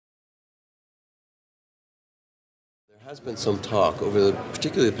There has been some talk over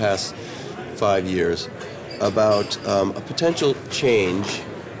particularly the past 5 years about a potential change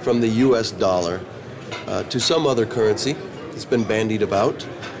from the US dollar to some other currency that's been bandied about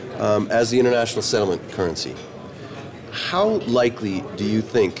as the international settlement currency. How likely do you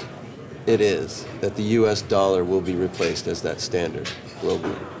think it is that the US dollar will be replaced as that standard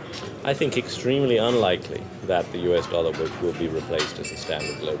globally? I think extremely unlikely that the US dollar will be replaced as the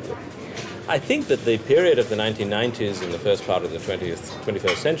standard globally. I think that the period of the 1990s and the first part of the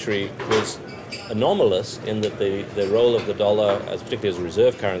 21st century was anomalous in that the role of the dollar, particularly as a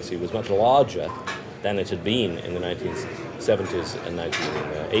reserve currency, was much larger than it had been in the 1970s and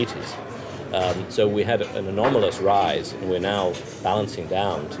 1980s. So we had an anomalous rise, and we're now balancing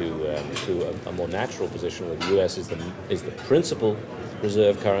down to a more natural position where the US is the principal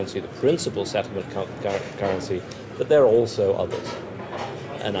reserve currency, the principal settlement currency, but there are also others.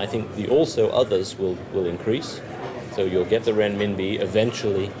 And I think the also others will increase. So you'll get the renminbi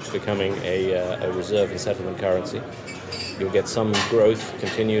eventually becoming a reserve and settlement currency. You'll get some growth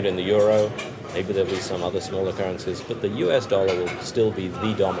continued in the euro. Maybe there'll be some other smaller currencies, but the US dollar will still be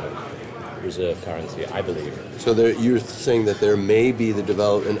the dominant reserve currency, I believe. So you're saying that there may be the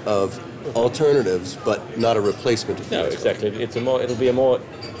development of alternatives, but not a replacement of the No, US exactly. It'll be a more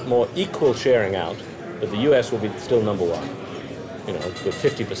equal sharing out, but the US will be still number one. You know, with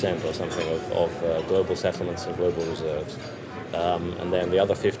 50% or something of global settlements and global reserves. And then the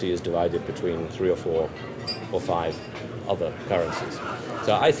other 50 is divided between 3 or 4 or 5 other currencies.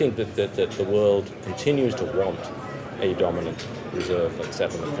 So I think that the world continues to want a dominant reserve and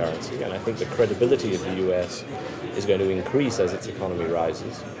settlement currency. And I think the credibility of the US is going to increase as its economy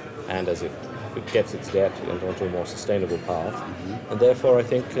rises and as it gets its debt onto a more sustainable path. And therefore I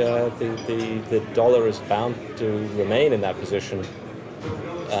think the dollar is bound to remain in that position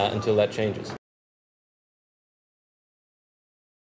until that changes.